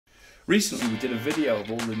Recently we did a video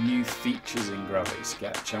of all the new features in Gravity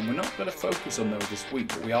Sketch, and we're not going to focus on those this week,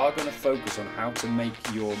 but we are going to focus on how to make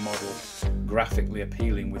your model graphically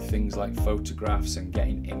appealing with things like photographs and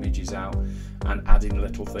getting images out and adding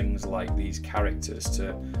little things like these characters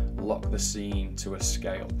to lock the scene to a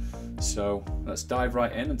scale. So let's dive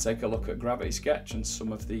right in and take a look at Gravity Sketch and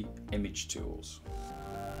some of the image tools.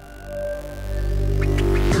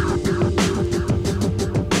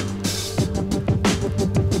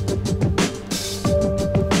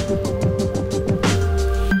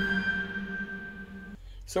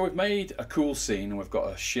 So we've made a cool scene and we've got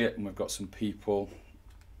a ship and we've got some people.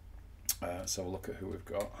 Let's have a look at who we've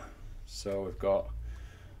got. So we've got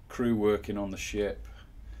crew working on the ship.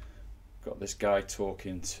 Got this guy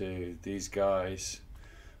talking to these guys.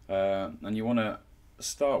 And you want to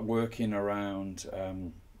start working around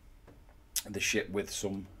the ship with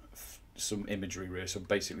some imagery really. So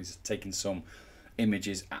basically taking some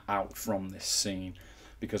images out from this scene,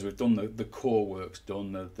 because we've done the core work's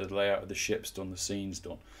done, the layout of the ship's done, the scene's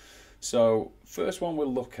done. So first one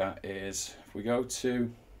we'll look at is, if we go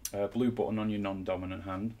to blue button on your non-dominant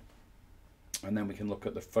hand, and then we can look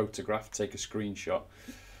at the photograph, take a screenshot,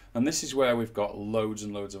 and this is where we've got loads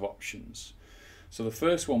and loads of options. So the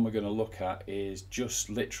first one we're going to look at is just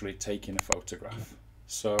literally taking a photograph.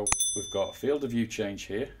 So we've got field of view change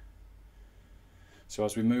here. So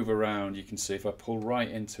as we move around, you can see if I pull right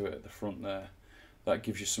into it at the front there, that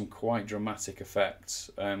gives you some quite dramatic effects,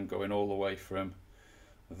 going all the way from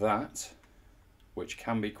that, which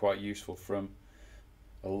can be quite useful from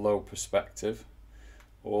a low perspective,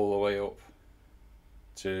 all the way up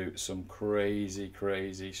to some crazy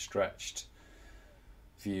stretched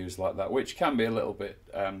views like that, which can be a little bit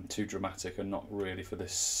too dramatic and not really for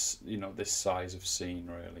this, this size of scene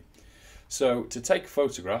really. So to take a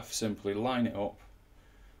photograph, simply line it up.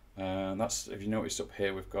 That's, if you notice up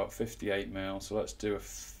here, we've got 58mm. So let's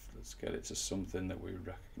get it to something that we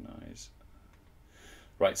recognise.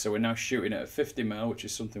 Right, so we're now shooting at 50mm, which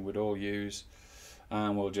is something we'd all use,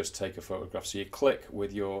 and we'll just take a photograph. So you click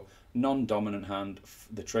with your non-dominant hand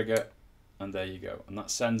the trigger, and there you go, and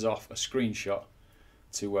that sends off a screenshot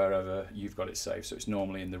to wherever you've got it saved. So it's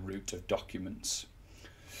normally in the root of documents.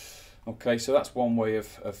 Okay, so that's one way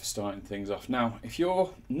of starting things off. Now, if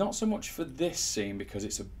you're not so much for this scene because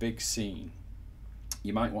it's a big scene,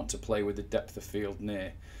 you might want to play with the depth of field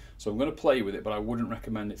near. So I'm going to play with it, but I wouldn't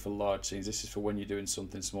recommend it for large scenes. This is for when you're doing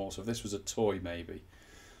something small. So if this was a toy maybe.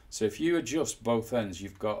 So if you adjust both ends,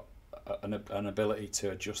 you've got an ability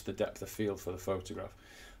to adjust the depth of field for the photograph.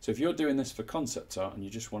 So if you're doing this for concept art and you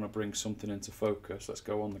just want to bring something into focus, let's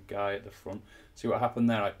go on the guy at the front. See what happened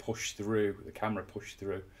there? I pushed through, the camera pushed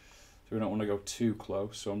through. So we don't want to go too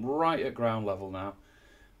close. So I'm right at ground level now,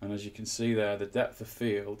 and as you can see there, the depth of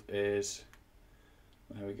field is,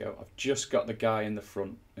 there we go, I've just got the guy in the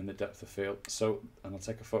front in the depth of field. So, and I'll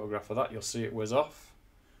take a photograph of that, you'll see it whiz off.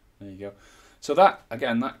 There you go. So that,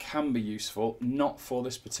 again, that can be useful, not for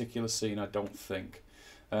this particular scene, I don't think.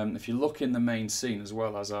 If you look in the main scene as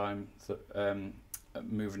well, as I'm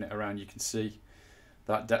moving it around, you can see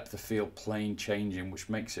that depth of field plane changing, which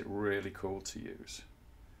makes it really cool to use.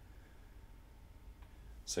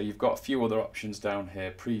 So you've got a few other options down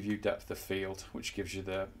here. Preview depth of field, which gives you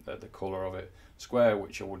the colour of it. Square,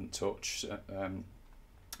 which I wouldn't touch,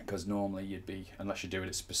 because normally you'd be, unless you're doing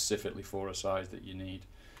it specifically for a size that you need.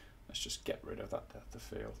 Let's just get rid of that depth of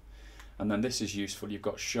field. And then this is useful. You've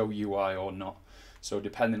got show UI or not. So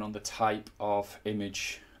depending on the type of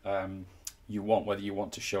image you want, whether you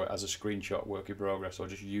want to show it as a screenshot work in progress or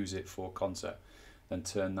just use it for concept, then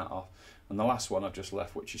turn that off. And the last one I've just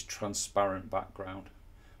left, which is transparent background.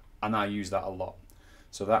 And I use that a lot.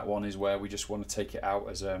 So that one is where we just want to take it out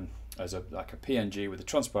as like a PNG with a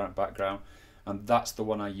transparent background, and that's the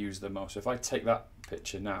one I use the most. So if I take that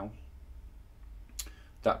picture now,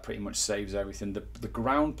 that pretty much saves everything. The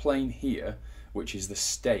ground plane here, which is the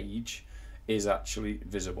stage, is actually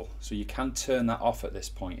visible. So you can turn that off at this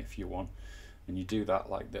point if you want, and you do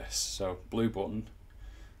that like this. So blue button,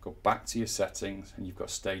 go back to your settings, and you've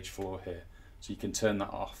got stage floor here. So you can turn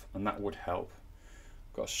that off, and that would help.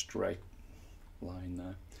 Got a straight line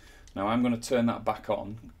there. Now I'm going to turn that back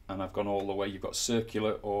on, and I've gone all the way. You've got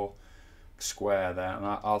circular or square there, and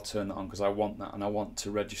I'll turn that on because I want that, and I want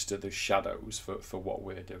to register the shadows for what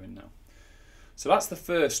we're doing now. So that's the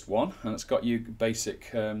first one, and it's got you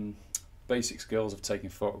basic skills of taking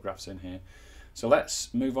photographs in here. So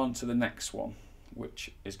let's move on to the next one,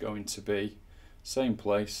 which is going to be same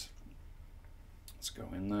place. Let's go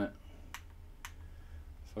in there.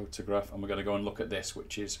 Photograph, and we're going to go and look at this,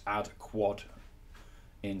 which is add quad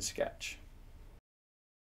in Sketch.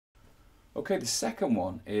 Okay, the second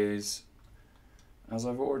one is, as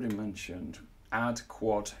I've already mentioned, add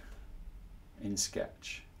quad in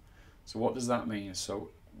Sketch. So what does that mean? So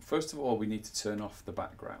first of all, we need to turn off the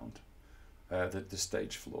background, the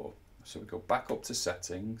stage floor. So we go back up to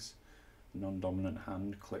settings, non-dominant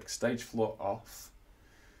hand, click stage floor off,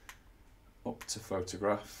 up to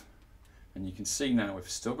photograph, and you can see now we've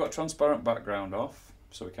still got transparent background off,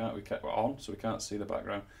 so we kept it on, so we can't see the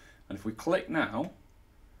background. And if we click now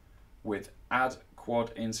with add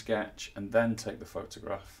quad in Sketch and then take the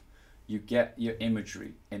photograph, you get your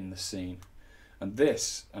imagery in the scene. And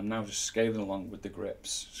this, I'm now just scaling along with the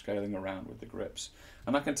grips, scaling around with the grips.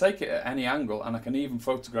 And I can take it at any angle, and I can even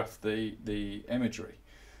photograph the imagery.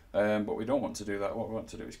 But we don't want to do that. What we want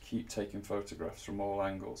to do is keep taking photographs from all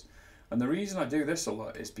angles. And the reason I do this a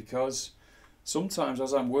lot is because sometimes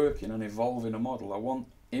as I'm working and evolving a model, I want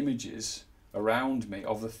images around me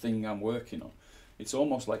of the thing I'm working on. It's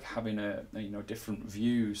almost like having different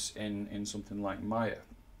views in something like Maya.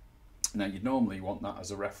 Now you'd normally want that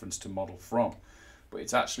as a reference to model from, but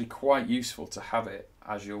it's actually quite useful to have it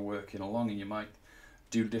as you're working along, and you might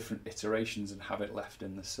do different iterations and have it left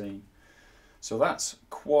in the scene. So that's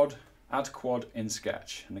add quad in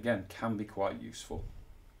Sketch, and again can be quite useful.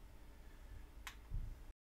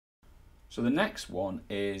 So the next one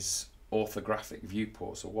is orthographic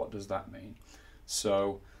viewport. So what does that mean?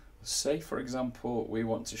 So say for example we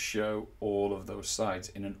want to show all of those sides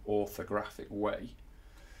in an orthographic way.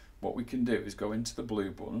 What we can do is go into the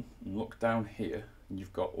blue button and look down here, and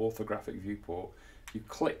you've got orthographic viewport. You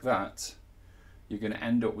click that, you're going to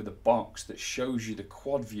end up with a box that shows you the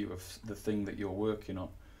quad view of the thing that you're working on.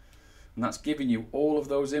 And that's giving you all of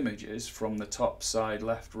those images from the top, side,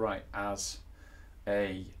 left, right as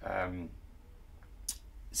a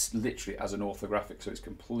it's literally as an orthographic, so it's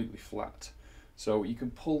completely flat. So you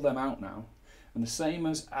can pull them out now, and the same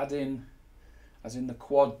as in the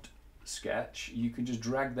quad sketch, you can just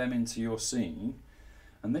drag them into your scene,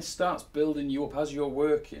 and this starts building you up as you're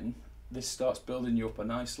working. This starts building you up a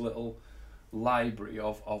nice little library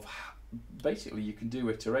of basically you can do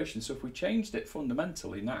iterations. So if we changed it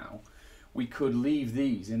fundamentally now, we could leave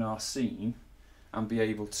these in our scene and be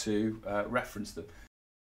able to reference them.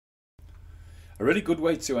 A really good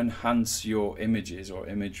way to enhance your images or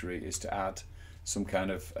imagery is to add some kind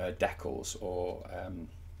of decals or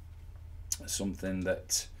something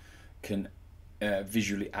that can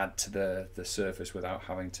visually add to the surface without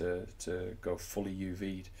having to go fully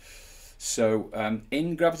UV'd. So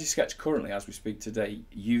in Gravity Sketch currently, as we speak today,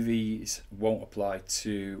 UVs won't apply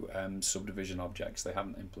to subdivision objects. They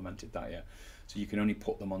haven't implemented that yet. So you can only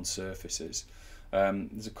put them on surfaces.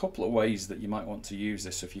 There's a couple of ways that you might want to use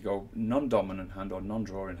this. So if you go non-dominant hand or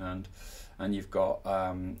non-drawing hand, and you've got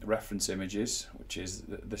reference images, which is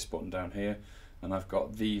this button down here, and I've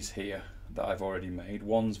got these here that I've already made.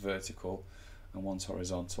 One's vertical and one's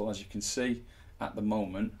horizontal. As you can see at the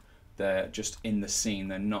moment, they're just in the scene,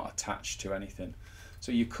 they're not attached to anything.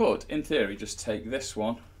 So you could, in theory, just take this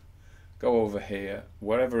one, go over here,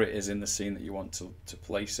 wherever it is in the scene that you want to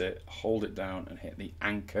place it, hold it down and hit the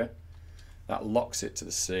anchor. That locks it to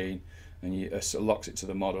the scene, and you locks it to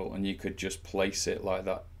the model, and you could just place it like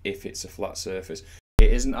that if it's a flat surface.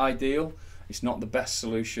 It isn't ideal, it's not the best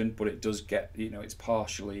solution, but it does get, it's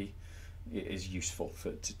partially, it is useful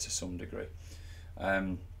to some degree.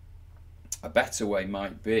 A better way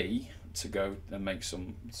might be to go and make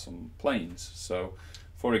some planes. So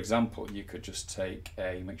for example, you could just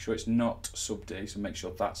make sure it's not sub D, so make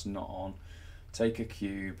sure that's not on. Take a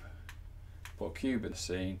cube, put a cube in the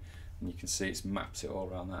scene, and you can see it's mapped it all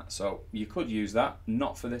around that. So you could use that,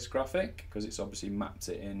 not for this graphic, because it's obviously mapped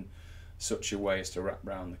it in such a way as to wrap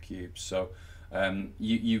around the cube. So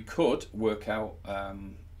you could work out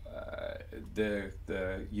the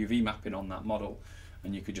UV mapping on that model,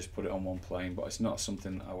 and you could just put it on one plane, but it's not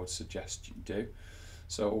something that I would suggest you do.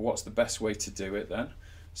 So what's the best way to do it then?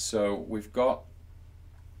 So we've got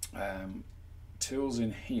tools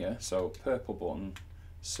in here, so purple button,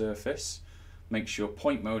 surface, make sure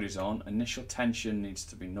point mode is on, initial tension needs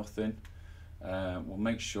to be nothing, we'll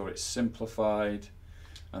make sure it's simplified,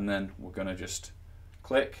 and then we're going to just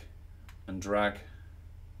click and drag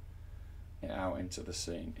it out into the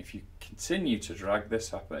scene. If you continue to drag, this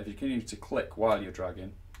happen. If you continue to click while you're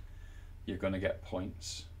dragging, you're going to get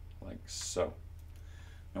points like so.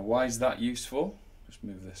 Now why is that useful? Just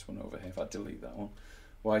move this one over here. If I delete that one,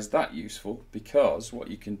 why is that useful? Because what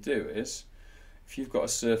you can do is, if you've got a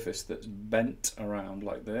surface that's bent around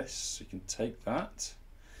like this, you can take that,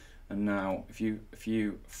 and now if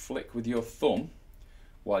you flick with your thumb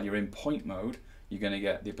while you're in point mode, you're going to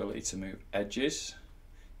get the ability to move edges.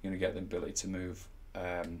 You're going to get the ability to move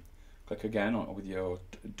click again with your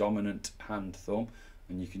dominant hand thumb,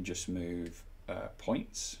 and you can just move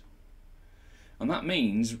points. And that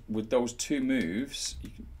means with those two moves,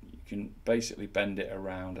 you can basically bend it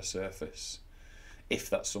around a surface, if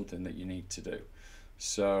that's something that you need to do.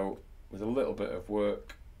 So with a little bit of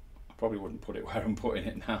work, I probably wouldn't put it where I'm putting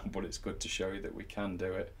it now, but it's good to show you that we can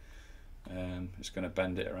do it. Just going to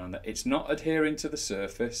bend it around there. It's not adhering to the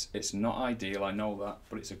surface, it's not ideal, I know that,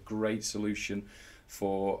 but it's a great solution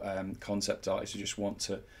for concept artists who just want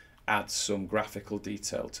to add some graphical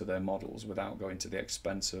detail to their models without going to the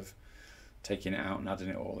expense of taking it out and adding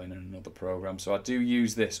it all in another program. So I do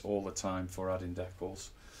use this all the time for adding decals.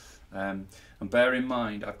 And bear in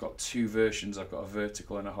mind, I've got two versions. I've got a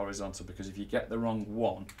vertical and a horizontal, because if you get the wrong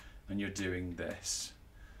one and you're doing this,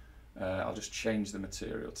 I'll just change the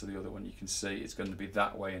material to the other one. You can see it's going to be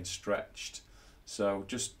that way and stretched. So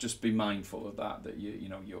just be mindful of that, that you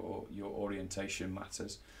know your orientation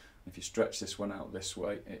matters. If you stretch this one out this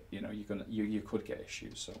way, you could get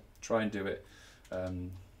issues. So try and do it.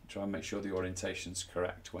 Try and make sure the orientation's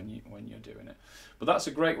correct when you're doing it. But that's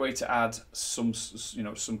a great way to add some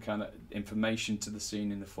kind of information to the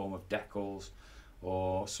scene in the form of decals,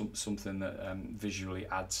 or something that visually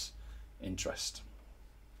adds interest.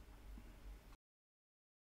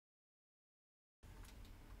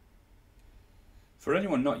 For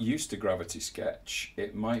anyone not used to Gravity Sketch,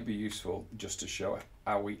 it might be useful just to show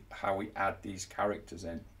how we add these characters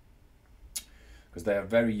in, because they are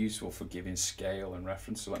very useful for giving scale and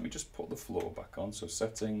reference. So let me just put the floor back on. So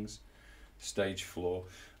settings, stage floor,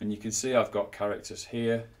 and you can see I've got characters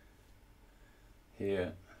here,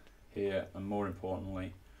 here, here, and more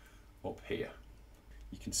importantly up here.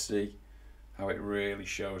 You can see how it really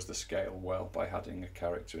shows the scale well by adding a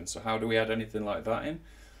character in. So how do we add anything like that in?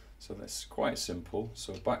 So that's quite simple.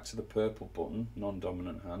 So back to the purple button,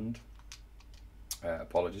 non-dominant hand.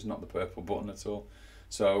 Apologies, not the purple button at all.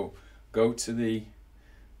 So go to the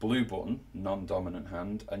blue button, non-dominant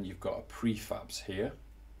hand, and you've got a prefabs here.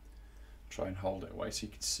 Try and hold it away so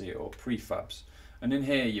you can see it all, prefabs. And in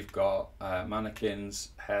here you've got mannequins,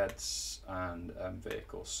 heads, and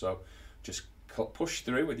vehicles. So just push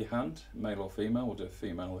through with your hand, male or female, we'll do a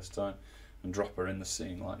female this time, and drop her in the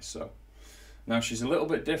scene like so. Now she's a little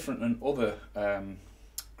bit different than other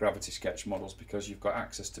Gravity Sketch models because you've got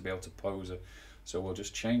access to be able to pose her. So we'll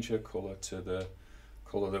just change her colour to the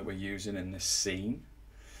colour that we're using in this scene.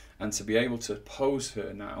 And to be able to pose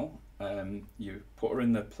her now, you put her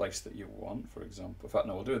in the place that you want, for example. In fact,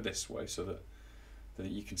 no, we'll do it this way so that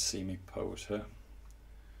you can see me pose her.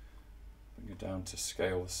 Bring her down to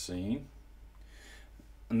scale the scene.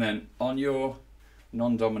 And then on your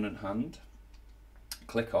non-dominant hand,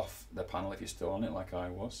 click off the panel if you're still on it like I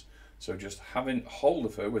was. So just having hold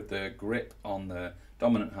of her with the grip on the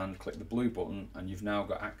dominant hand, click the blue button, and you've now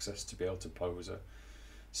got access to be able to pose her.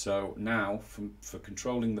 So now for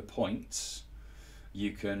controlling the points,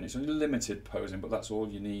 you can, it's only limited posing, but that's all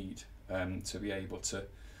you need to be able to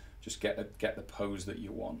just get the pose that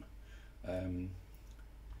you want. Let's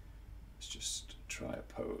just try a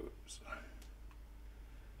pose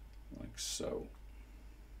like so.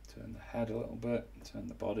 Turn the head a little bit, turn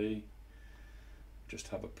the body, just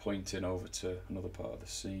have her pointing over to another part of the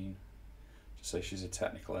scene. Just say she's a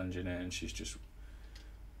technical engineer and she's just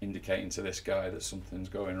indicating to this guy that something's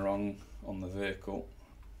going wrong on the vehicle.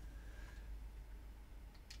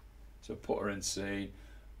 So put her in scene,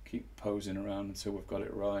 keep posing around until we've got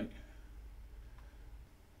it right.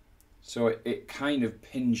 So it kind of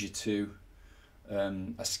pins you to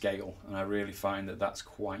a scale, and I really find that that's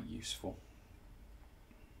quite useful.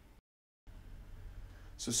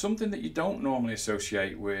 So something that you don't normally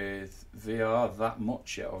associate with VR that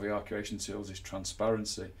much yet, or VR creation tools, is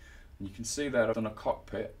transparency. And you can see there I've done a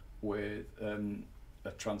cockpit with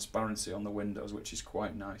a transparency on the windows, which is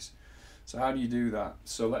quite nice. So how do you do that?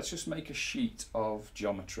 So let's just make a sheet of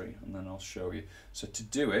geometry and then I'll show you. So to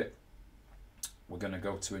do it, we're going to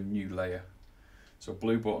go to a new layer. So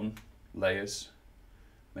blue button, layers,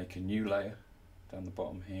 make a new layer down the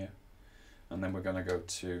bottom here. And then we're going to go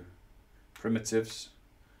to primitives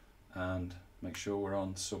and make sure we're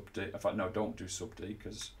on sub D. In fact, no, don't do sub D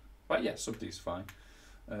because, well, yeah, sub D is fine.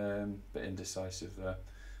 Bit indecisive there.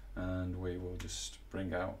 And we will just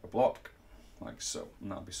bring out a block like so,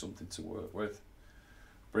 and that'll be something to work with.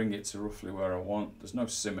 Bring it to roughly where I want. There's no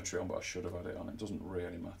symmetry on, but I should have had it on. It doesn't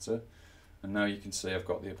really matter. And now you can see I've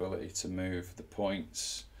got the ability to move the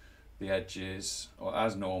points, the edges, or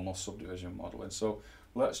as normal subdivision modeling. So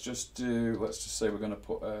let's just say we're going to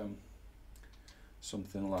put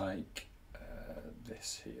something like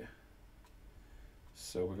this here.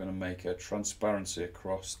 So we're going to make a transparency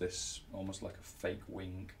across this, almost like a fake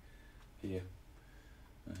wing here.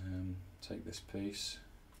 Take this piece,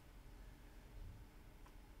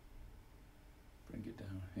 bring it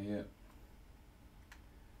down here.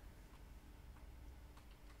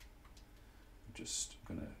 I'm just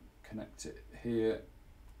going to connect it here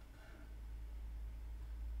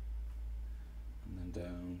and then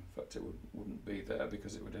down. In fact, it wouldn't be there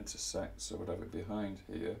because it would intersect, so we'd have it behind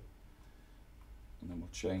here. And then we'll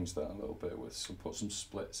change that a little bit with some, put some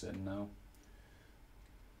splits in now.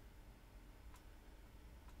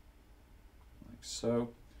 Like so.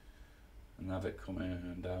 And have it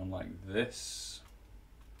coming down like this.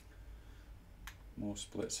 More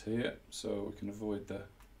splits here, so we can avoid the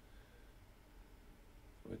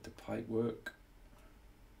pipe work.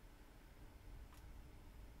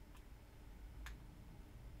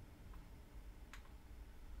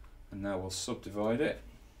 And now we'll subdivide it.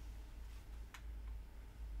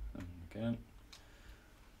 And again,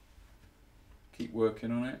 keep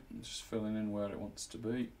working on it and just filling in where it wants to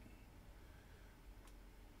be.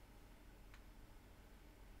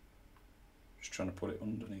 Just trying to put it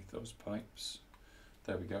underneath those pipes.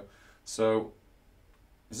 There we go. So,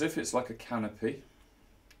 as if it's like a canopy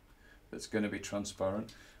that's going to be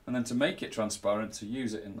transparent. And then to make it transparent, to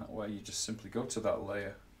use it in that way, you just simply go to that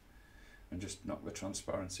layer and just knock the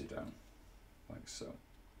transparency down, like so.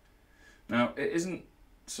 Now, it isn't,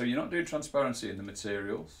 so you're not doing transparency in the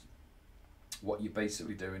materials. What you're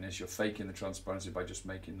basically doing is you're faking the transparency by just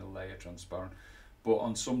making the layer transparent. But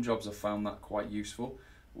on some jobs I've found that quite useful.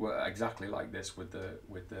 Exactly like this with the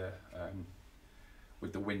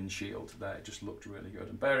windshield there, it just looked really good.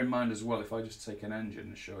 And bear in mind as well, if I just take an engine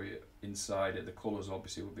and show you inside it, the colours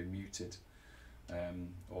obviously will be muted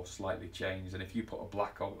or slightly changed, and if you put a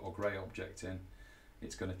black or grey object in,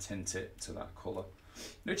 it's going to tint it to that colour,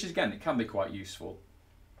 which is, again, it can be quite useful,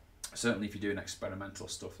 certainly if you're doing experimental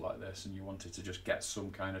stuff like this and you wanted to just get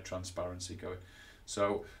some kind of transparency going.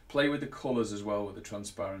 So play with the colours as well with the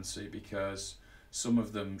transparency, because some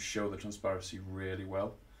of them show the transparency really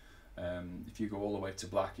well. If you go all the way to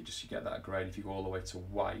black, you get that grey. If you go all the way to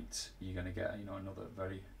white, you're going to get, you know, another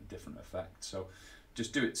very different effect. So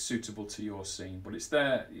just do it suitable to your scene. But it's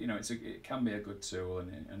there, you know, it can be a good tool,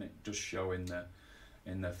 and it does show in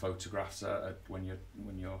the photographs when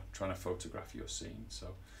you're trying to photograph your scene.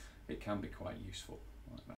 So it can be quite useful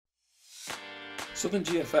like that.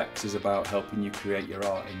 SouthernGFX is about helping you create your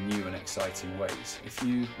art in new and exciting ways. If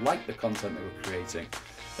you like the content that we're creating,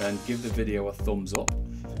 then give the video a thumbs up,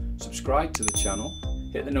 subscribe to the channel,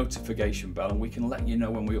 hit the notification bell, and we can let you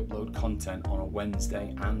know when we upload content on a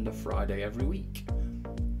Wednesday and a Friday every week.